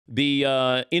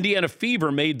The Indiana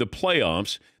Fever made the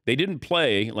playoffs. They didn't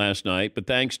play last night, but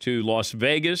thanks to Las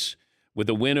Vegas with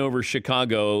a win over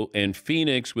Chicago and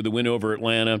Phoenix with a win over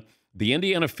Atlanta, the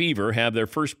Indiana Fever have their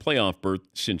first playoff berth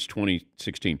since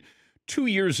 2016. 2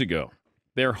 years ago,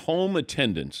 their home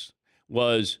attendance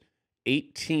was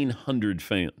 1,800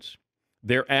 fans.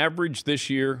 Their average this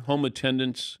year, home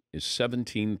attendance, is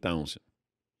 17,000.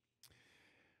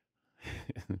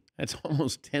 That's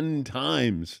almost 10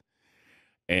 times.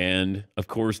 And, of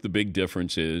course, the big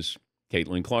difference is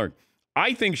Caitlin Clark.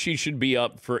 I think she should be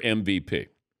up for MVP.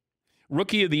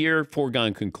 Rookie of the Year,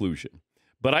 foregone conclusion.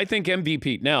 But I think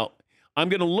MVP. Now, I'm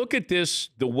going to look at this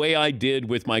the way I did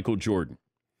with Michael Jordan.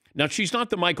 Now, she's not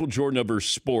the Michael Jordan of her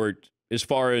sport as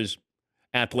far as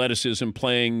athleticism,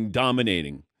 playing,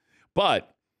 dominating.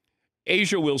 But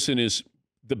A'ja Wilson is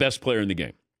the best player in the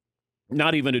game.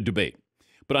 Not even a debate.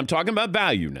 But I'm talking about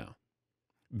value now.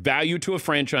 Value to a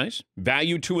franchise,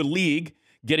 value to a league,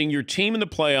 getting your team in the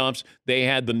playoffs. They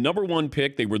had the number one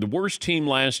pick. They were the worst team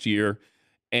last year.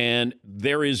 And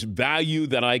there is value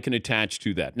that I can attach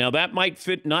to that. Now, that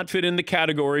might not fit in the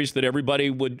categories that everybody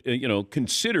would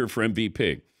consider for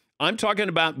MVP. I'm talking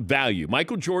about value.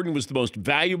 Michael Jordan was the most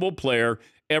valuable player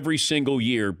every single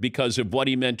year because of what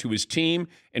he meant to his team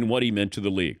and what he meant to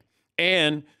the league.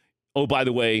 And, oh, by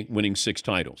the way, winning 6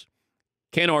 titles.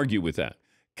 Can't argue with that.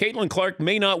 Caitlin Clark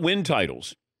may not win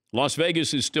titles. Las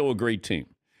Vegas is still a great team.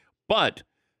 But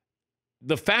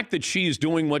the fact that she is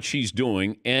doing what she's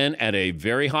doing and at a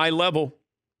very high level,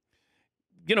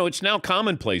 it's now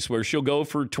commonplace where she'll go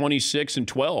for 26 and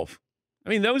 12. I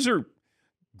mean, those are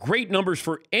great numbers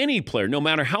for any player, no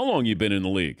matter how long you've been in the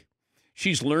league.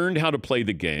 She's learned how to play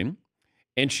the game,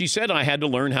 and she said, I had to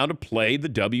learn how to play the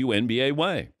WNBA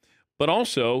way. But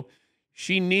also,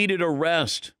 she needed a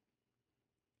rest.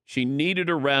 She needed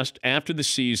a rest after the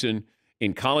season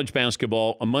in college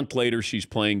basketball. A month later, she's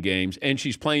playing games, and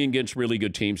she's playing against really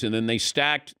good teams. And then they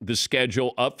stacked the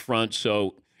schedule up front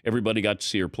so everybody got to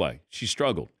see her play. She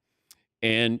struggled.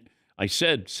 And I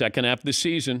said, second half of the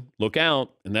season, look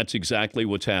out. And that's exactly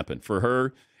what's happened for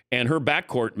her and her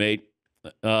backcourt mate,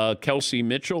 Kelsey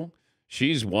Mitchell.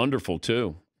 She's wonderful,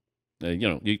 too.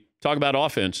 You talk about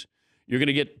offense. You're going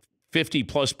to get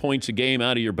 50-plus points a game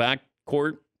out of your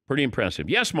backcourt. Pretty impressive.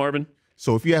 Yes, Marvin.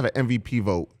 So if you have an MVP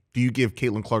vote, do you give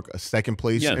Caitlin Clark a second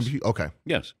place MVP? Okay.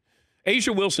 Yes.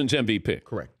 A'ja Wilson's MVP.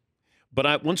 Correct.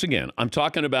 But once again, I'm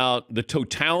talking about the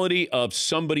totality of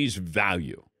somebody's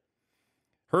value.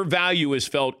 Her value is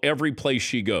felt every place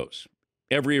she goes,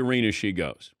 every arena she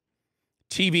goes.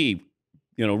 TV,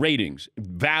 ratings,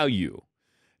 value.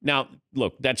 Now,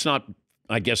 look, that's not,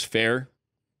 I guess, fair,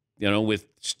 with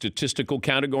statistical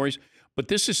categories. But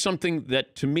this is something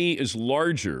that, to me, is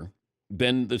larger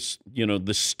than the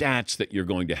stats that you're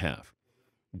going to have.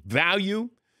 Value,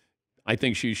 I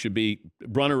think she should be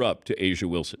runner-up to A'ja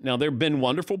Wilson. Now, there have been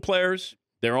wonderful players.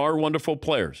 There are wonderful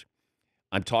players.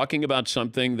 I'm talking about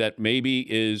something that maybe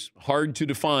is hard to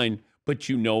define, but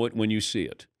you know it when you see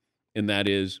it, and that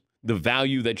is the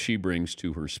value that she brings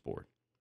to her sport.